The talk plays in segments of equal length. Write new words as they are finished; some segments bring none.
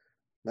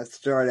Let's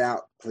start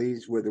out,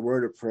 please, with a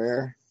word of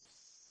prayer.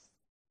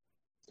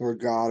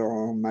 Lord God,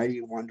 our almighty,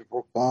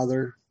 wonderful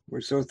Father,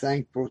 we're so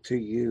thankful to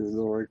you,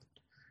 Lord,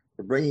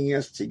 for bringing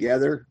us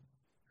together.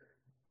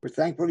 We're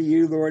thankful to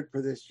you, Lord,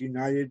 for this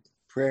united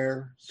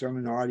prayer,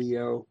 sermon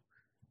audio,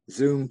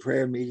 Zoom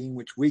prayer meeting,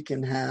 which we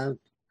can have,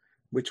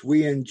 which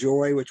we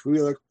enjoy, which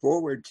we look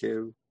forward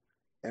to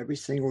every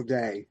single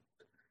day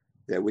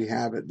that we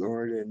have it,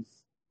 Lord. And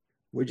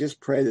we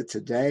just pray that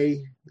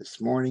today, this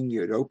morning,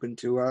 you would open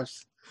to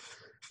us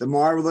the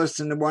marvelous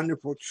and the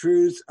wonderful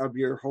truths of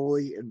your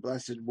holy and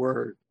blessed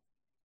word.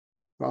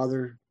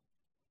 Father,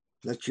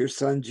 let your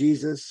Son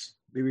Jesus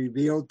be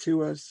revealed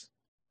to us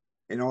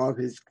in all of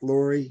his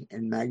glory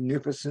and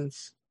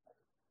magnificence,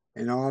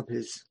 in all of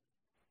his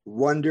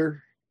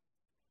wonder.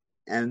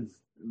 And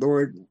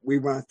Lord, we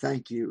want to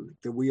thank you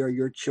that we are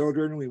your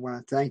children. We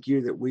want to thank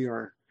you that we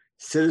are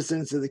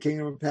citizens of the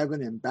kingdom of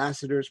heaven,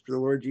 ambassadors for the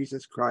Lord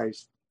Jesus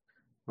Christ.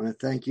 I want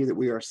to thank you that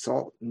we are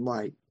salt and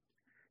light.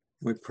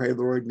 We pray,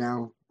 Lord,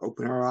 now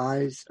open our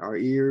eyes, our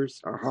ears,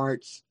 our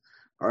hearts,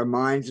 our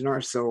minds, and our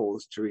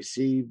souls to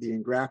receive the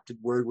engrafted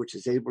word which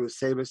is able to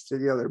save us to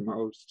the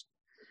uttermost.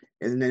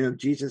 In the name of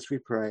Jesus we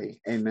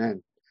pray.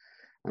 Amen.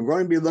 I'm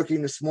going to be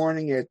looking this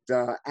morning at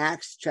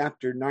Acts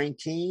chapter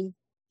 19.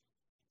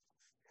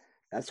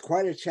 That's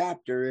quite a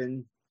chapter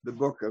in the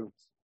book of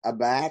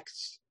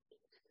Acts.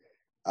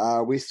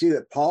 We see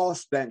that Paul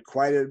spent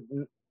quite a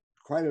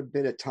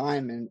bit of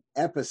time in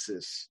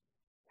Ephesus.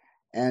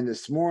 And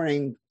this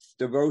morning's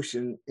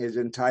devotion is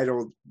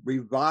entitled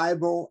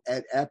Revival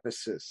at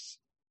Ephesus.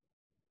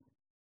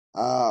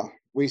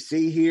 We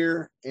see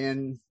here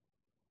in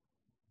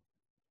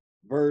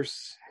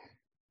verse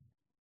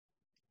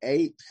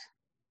 8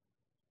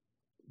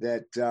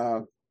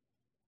 that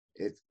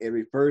it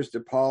refers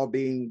to Paul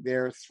being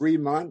there 3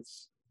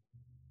 months.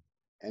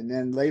 And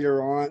then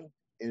later on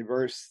in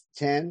verse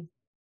 10,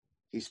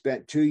 he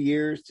spent 2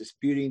 years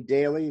disputing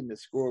daily in the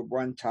school of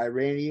one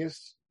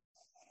Tyrannus.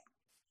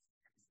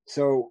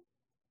 So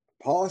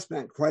Paul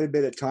spent quite a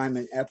bit of time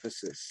in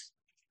Ephesus.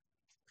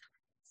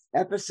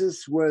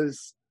 Ephesus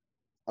was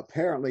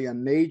apparently a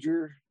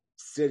major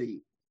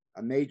city,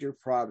 a major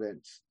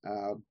province.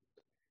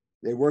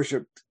 They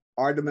worshipped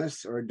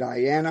Artemis or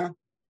Diana.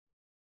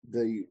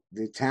 The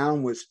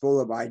town was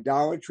full of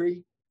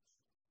idolatry.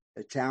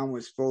 The town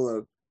was full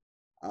of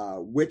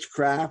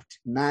witchcraft,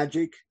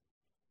 magic,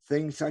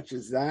 things such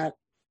as that.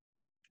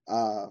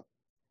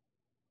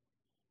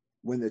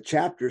 When the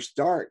chapter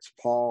starts,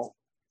 Paul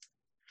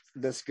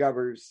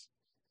discovers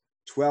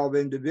 12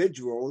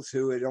 individuals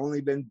who had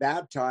only been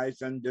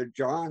baptized under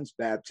John's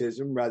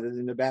baptism rather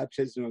than the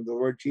baptism of the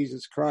Lord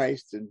Jesus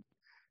Christ. And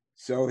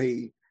so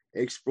he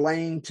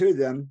explained to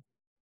them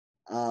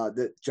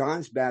that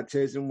John's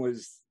baptism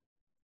was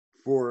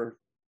for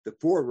the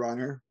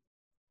forerunner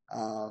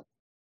of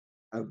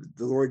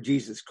the Lord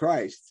Jesus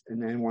Christ.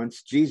 And then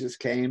once Jesus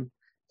came,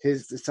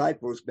 his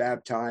disciples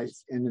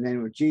baptized in the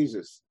name of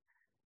Jesus.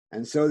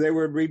 And so they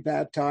were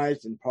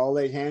rebaptized, and Paul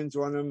laid hands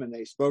on them, and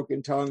they spoke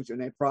in tongues, and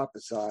they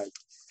prophesied.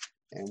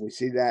 And we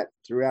see that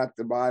throughout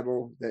the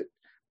Bible, that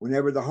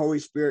whenever the Holy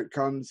Spirit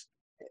comes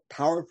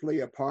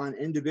powerfully upon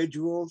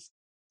individuals,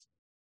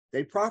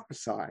 they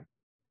prophesy.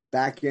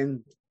 Back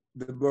in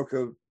the book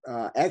of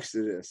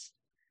Exodus,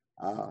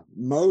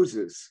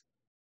 Moses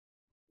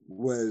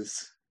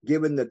was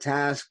given the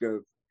task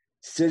of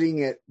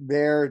sitting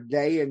there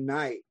day and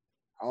night,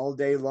 all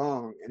day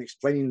long, and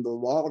explaining the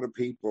law to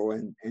people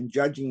and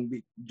judging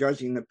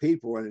the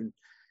people. And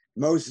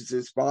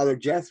Moses' father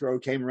Jethro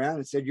came around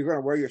and said, "You're going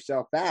to wear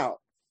yourself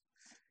out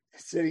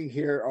sitting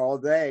here all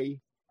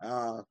day.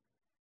 Find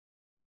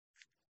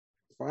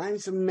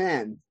some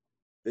men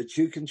that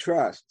you can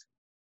trust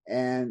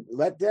and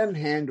let them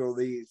handle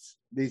these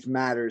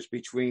matters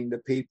between the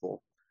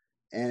people.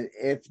 And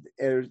if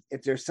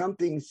there's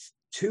something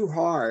too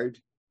hard,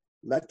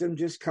 let them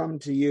just come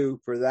to you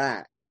for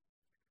that."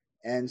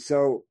 And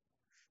so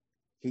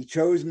he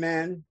chose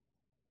men,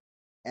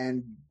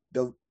 and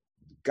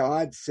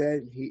God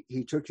said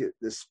he took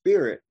the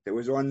spirit that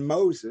was on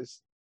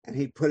Moses and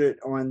he put it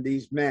on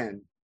these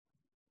men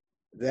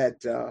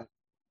that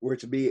were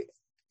to be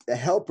the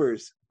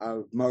helpers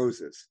of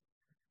Moses.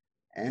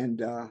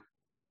 And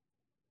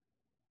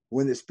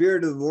when the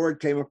Spirit of the Lord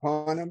came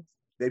upon them,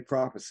 they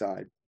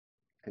prophesied.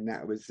 And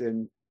that was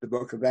in the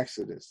book of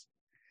Exodus.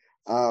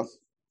 I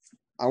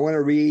want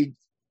to read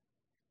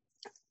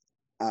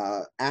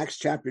Acts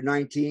chapter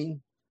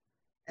 19,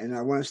 and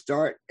I want to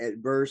start at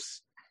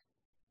verse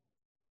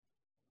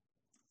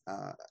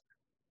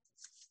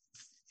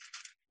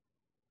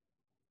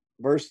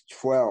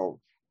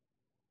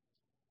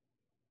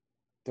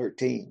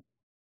 13.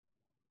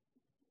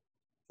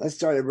 Let's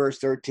start at verse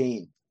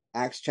 13.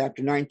 Acts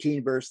chapter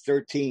 19, verse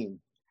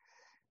 13.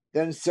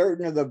 Then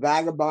certain of the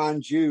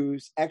vagabond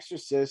Jews,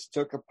 exorcists,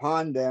 took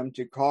upon them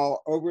to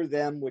call over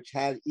them which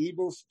had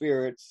evil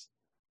spirits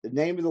the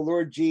name of the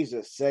Lord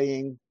Jesus,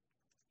 saying,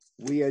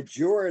 "We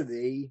adjure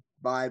thee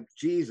by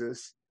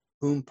Jesus,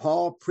 whom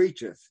Paul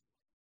preacheth."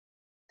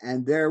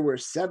 And there were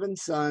 7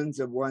 sons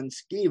of one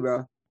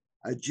Sceva,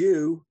 a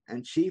Jew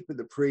and chief of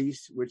the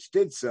priests, which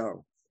did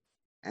so.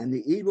 And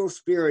the evil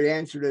spirit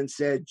answered and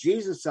said,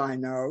 Jesus I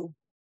know,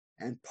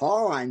 and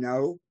Paul I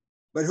know,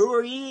 but who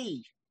are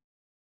ye?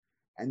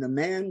 And the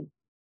man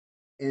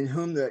in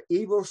whom the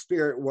evil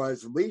spirit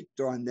was leaped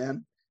on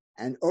them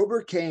and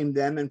overcame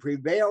them and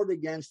prevailed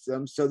against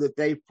them, so that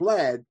they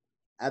fled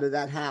out of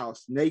that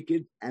house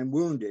naked and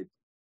wounded.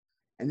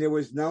 And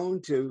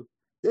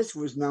this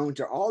was known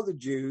to all the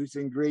Jews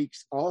and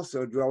Greeks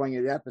also dwelling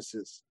at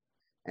Ephesus.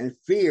 And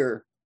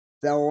fear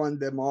fell on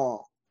them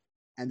all.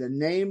 And the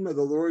name of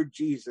the Lord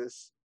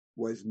Jesus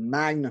was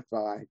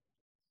magnified.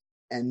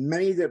 And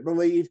many that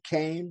believed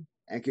came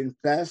and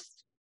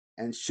confessed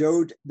and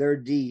showed their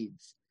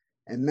deeds.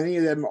 And many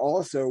of them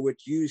also,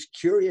 which used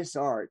curious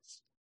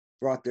arts,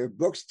 brought their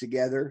books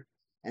together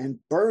and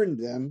burned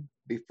them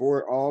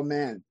before all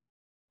men.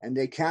 And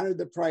they counted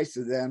the price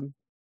of them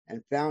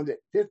and found it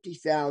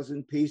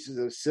 50,000 pieces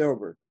of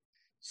silver.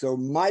 So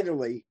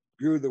mightily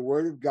grew the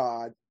word of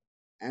God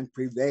and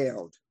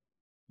prevailed.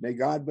 May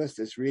God bless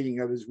this reading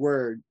of his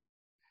word.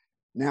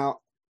 Now,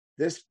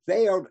 this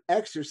failed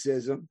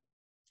exorcism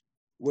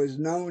was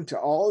known to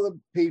all the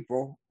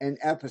people in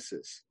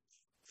Ephesus.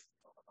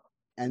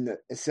 And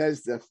it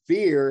says the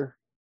fear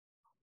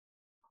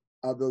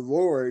of the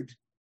Lord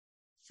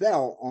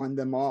fell on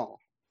them all.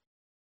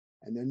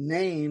 And the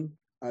name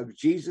of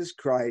Jesus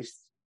Christ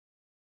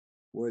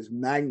was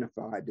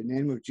magnified. The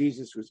name of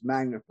Jesus was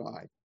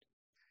magnified.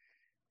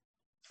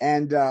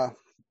 And the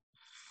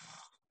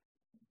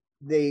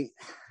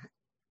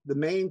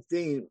main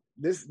theme,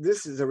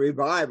 this is a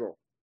revival.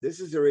 This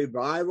is a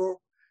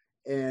revival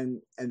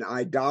in an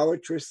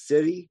idolatrous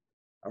city,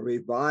 a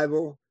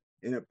revival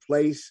in a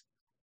place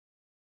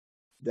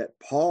that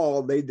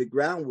Paul laid the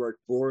groundwork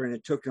for, and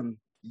it took him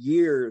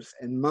years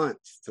and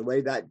months to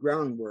lay that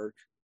groundwork,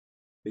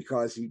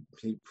 because he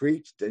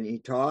preached and he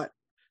taught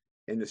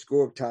in the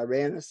school of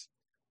Tyrannus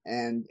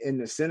and in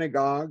the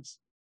synagogues,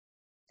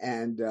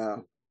 and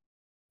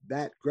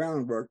that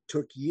groundwork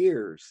took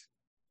years.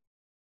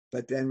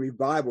 But then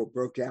revival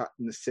broke out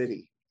in the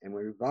city, and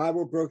when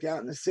revival broke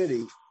out in the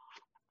city,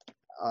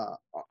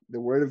 the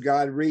word of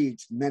God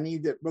reads, many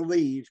that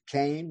believed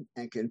came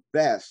and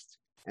confessed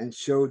and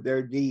showed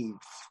their deeds.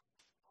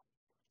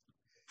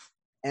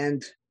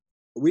 And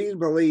we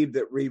believe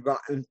that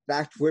in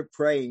fact, we're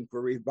praying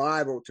for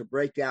revival to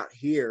break out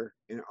here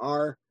in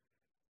our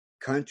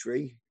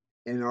country,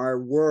 in our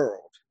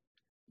world.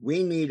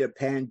 We need a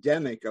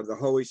pandemic of the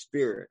Holy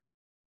Spirit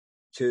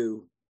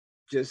to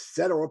just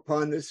settle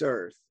upon this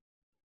earth.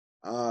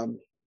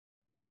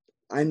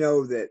 I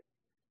know that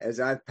as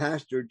I've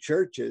pastored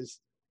churches,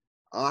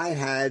 I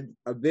had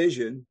a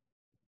vision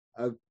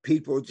of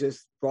people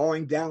just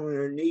falling down on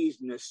their knees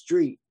in the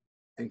street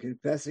and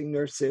confessing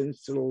their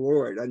sins to the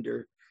Lord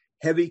under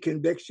heavy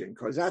conviction,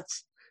 because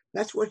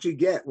that's what you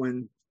get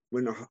when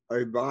a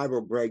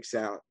revival breaks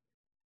out.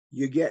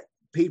 You get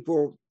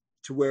people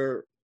to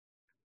where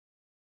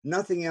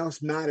nothing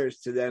else matters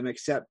to them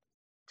except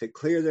to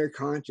clear their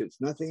conscience.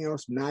 Nothing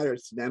else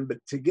matters to them but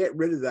to get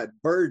rid of that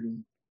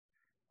burden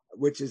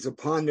which is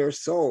upon their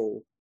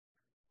soul,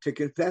 to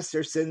confess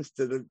their sins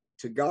to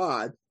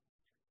God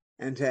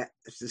and to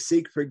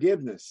seek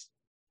forgiveness.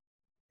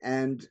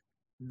 And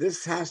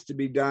this has to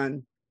be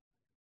done,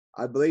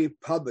 I believe,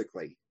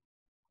 publicly.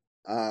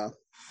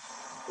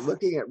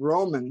 Looking at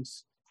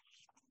Romans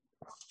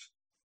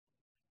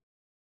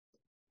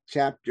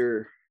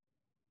chapter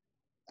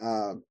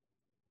 10,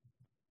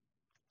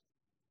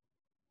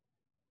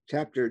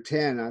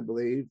 I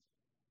believe,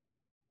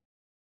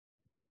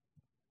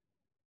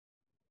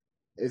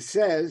 it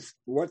says,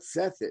 what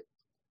saith it?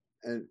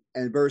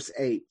 And verse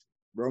 8,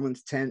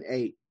 Romans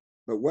 10:8.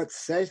 But what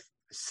saith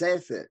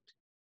it?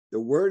 The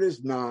word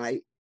is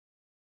nigh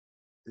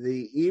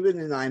thee, even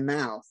in thy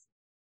mouth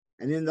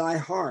and in thy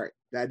heart.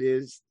 That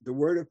is the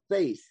word of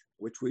faith,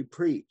 which we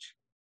preach.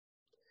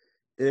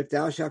 That if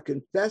thou shalt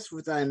confess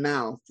with thy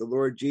mouth the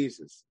Lord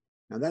Jesus.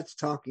 Now that's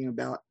talking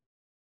about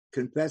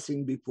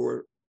confessing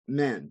before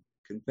men,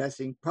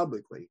 confessing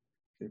publicly,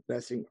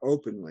 confessing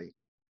openly,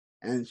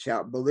 and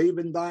shalt believe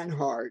in thine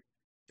heart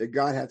that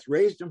God hath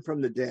raised him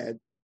from the dead,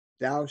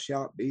 thou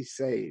shalt be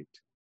saved.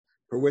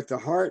 For with the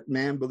heart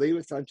man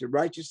believeth unto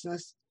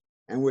righteousness,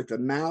 and with the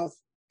mouth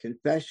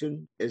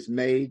confession is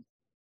made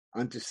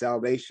unto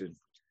salvation.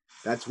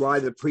 That's why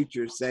the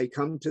preachers say,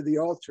 come to the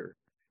altar,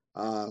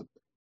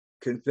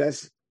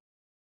 confess,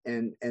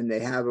 and they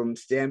have them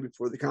stand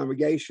before the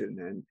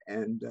congregation,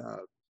 and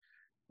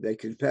they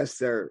confess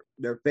their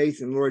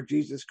faith in Lord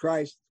Jesus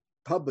Christ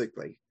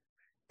publicly.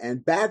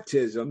 And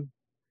baptism,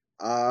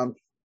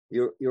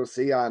 you'll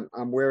see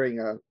I'm wearing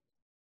a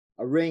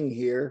ring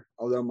here,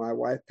 although my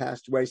wife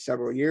passed away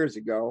several years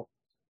ago.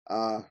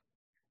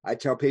 I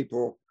tell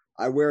people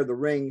I wear the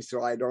ring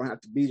so I don't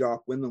have to beat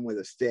off women with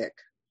a stick.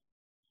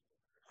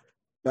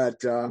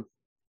 But the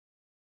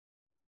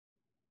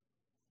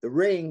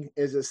ring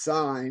is a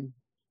sign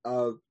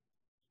of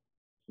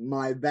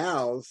my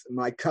vows,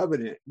 my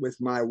covenant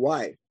with my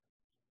wife,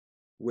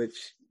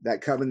 which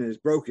that covenant is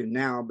broken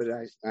now, but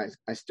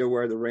I still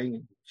wear the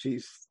ring.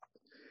 She's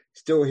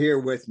still here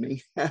with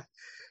me.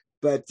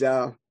 But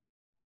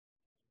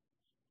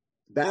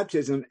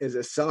baptism is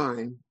a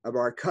sign of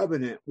our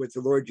covenant with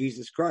the Lord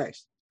Jesus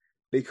Christ,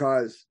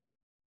 because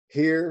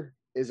here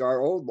is our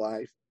old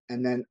life,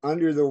 and then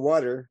under the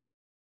water,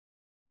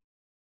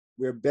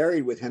 we're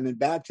buried with him in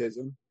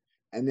baptism.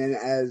 And then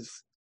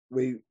as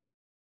we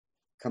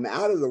come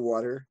out of the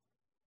water,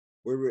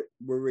 we're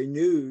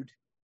renewed,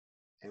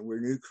 and we're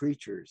new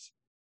creatures,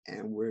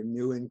 and we're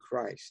new in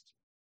Christ,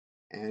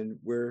 and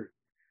we're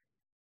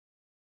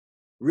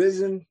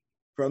risen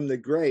from the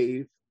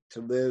grave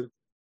to live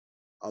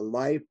a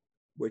life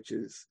which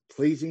is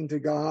pleasing to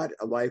God,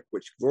 a life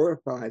which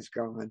glorifies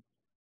God.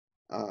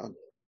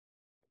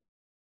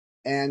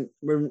 And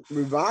when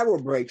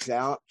revival breaks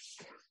out,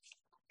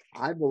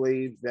 I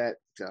believe that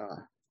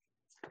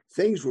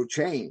things will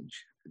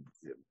change.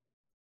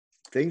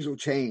 Things will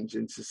change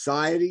in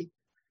society.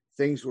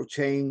 Things will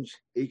change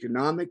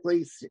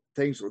economically.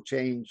 Things will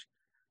change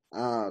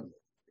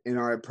in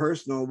our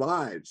personal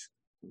lives.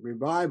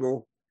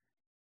 Revival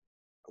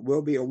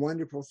will be a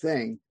wonderful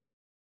thing.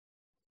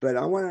 But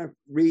I want to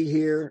read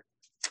here.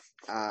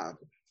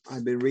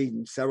 I've been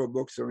reading several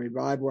books on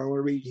revival. I want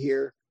to read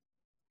here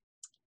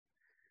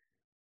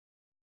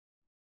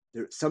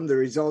some of the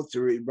results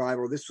of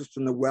revival. This was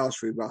from the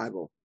Welsh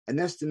revival. An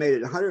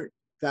estimated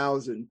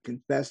 100,000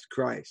 confessed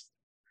Christ.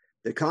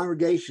 The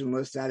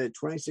Congregationalists added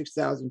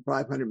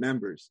 26,500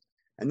 members.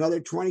 Another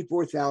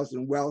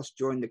 24,000 Welsh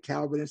joined the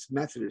Calvinist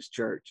Methodist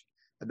Church.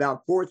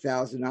 About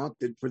 4,000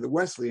 opted for the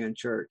Wesleyan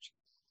Church.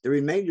 The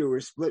remainder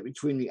were split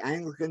between the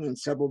Anglican and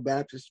several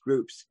Baptist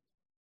groups.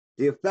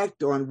 The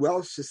effect on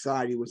Welsh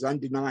society was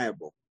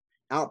undeniable.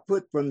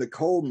 Output from the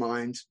coal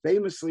mines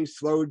famously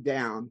slowed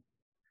down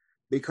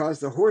because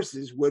the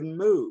horses wouldn't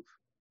move.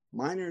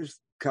 Miners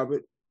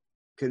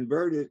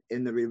converted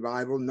in the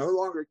revival no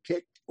longer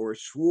kicked or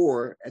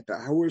swore at the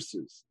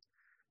horses.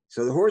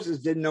 So the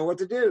horses didn't know what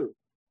to do.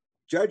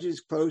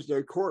 Judges closed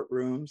their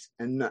courtrooms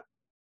and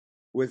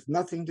with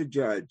nothing to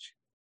judge.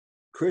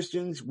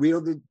 Christians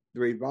wielded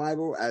the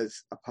revival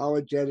as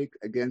apologetic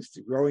against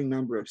the growing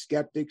number of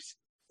skeptics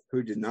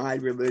who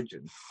denied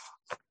religion.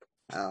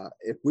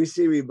 If we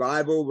see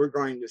revival, we're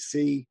going to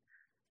see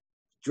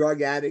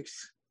drug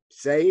addicts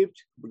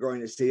saved. We're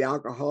going to see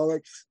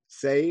alcoholics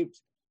saved.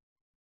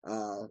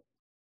 The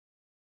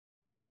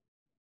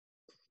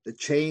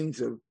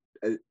chains of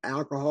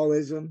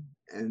alcoholism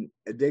and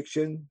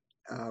addiction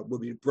will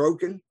be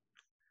broken.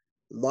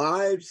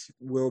 Lives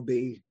will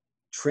be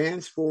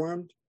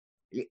transformed.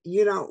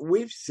 You know,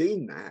 we've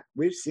seen that.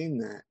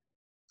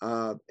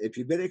 If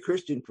you've been a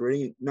Christian for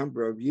any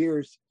number of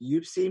years,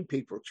 you've seen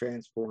people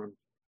transformed.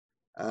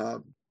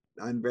 I've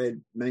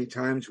read many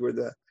times where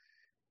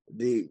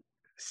the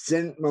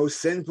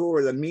most sinful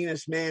or the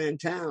meanest man in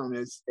town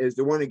is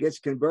the one that gets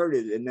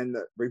converted, and then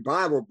the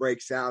revival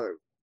breaks out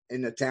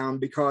in the town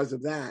because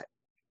of that,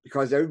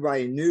 because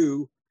everybody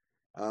knew.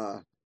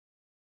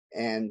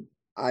 And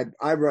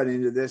I run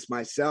into this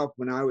myself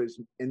when I was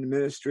in the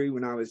ministry,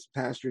 when I was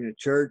pastoring a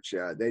church.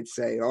 They'd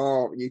say,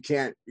 "Oh, you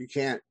can't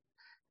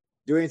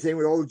do anything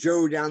with old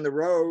Joe down the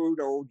road.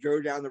 Old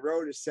Joe down the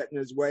road is set in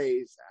his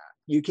ways.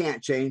 You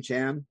can't change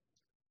him."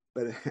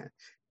 But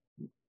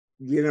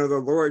you know, the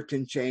Lord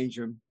can change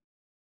him.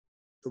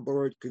 The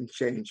Lord can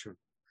change him.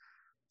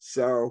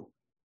 So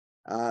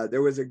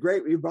there was a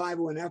great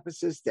revival in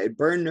Ephesus. They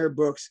burned their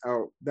books.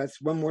 Oh,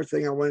 that's one more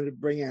thing I wanted to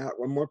bring out.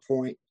 One more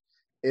point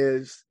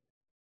is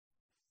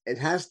it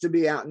has to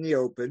be out in the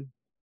open.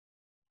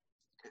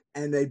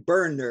 And they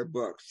burned their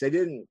books. They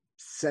didn't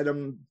set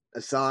them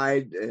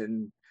aside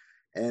and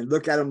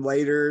look at them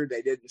later.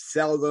 They didn't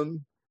sell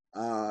them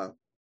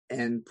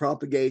and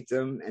propagate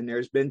them. And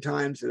there's been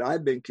times that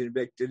I've been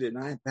convicted and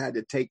I've had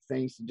to take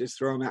things and just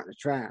throw them out in the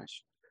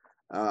trash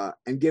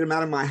and get them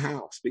out of my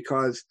house,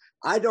 because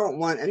I don't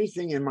want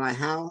anything in my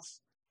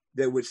house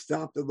that would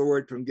stop the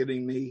Lord from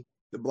giving me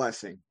the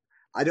blessing.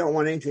 I don't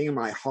want anything in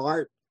my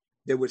heart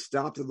that would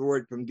stop the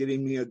Lord from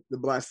giving me the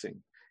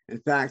blessing. In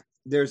fact,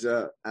 there's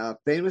a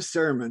famous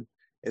sermon.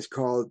 It's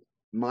called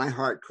 "My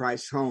Heart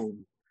Cries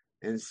Home,"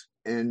 and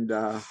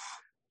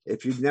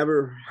if you've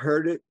never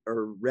heard it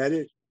or read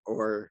it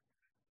or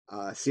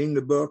seen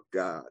the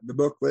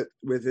booklet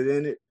with it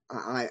in it,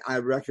 I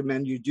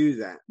recommend you do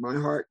that. "My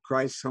Heart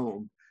Cries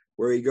Home,"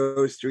 where he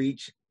goes through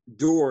each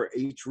door,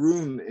 each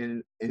room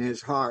in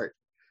his heart,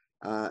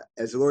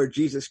 as the Lord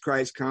Jesus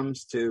Christ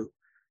comes to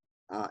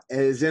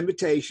his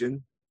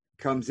invitation,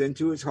 comes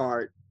into his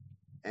heart,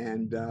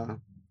 and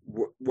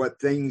what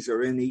things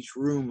are in each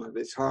room of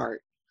his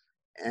heart.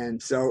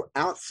 And so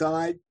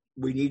outside,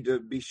 we need to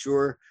be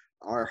sure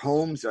our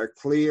homes are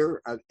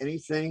clear of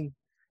anything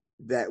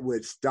that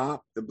would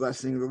stop the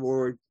blessing of the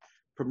Lord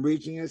from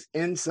reaching us.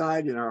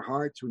 Inside in our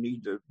hearts, we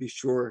need to be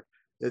sure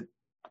that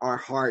our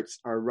hearts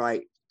are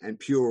right and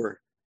pure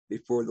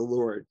before the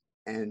Lord,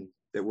 and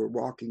that we're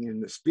walking in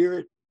the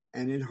Spirit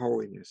and in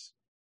holiness.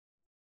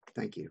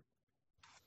 Thank you.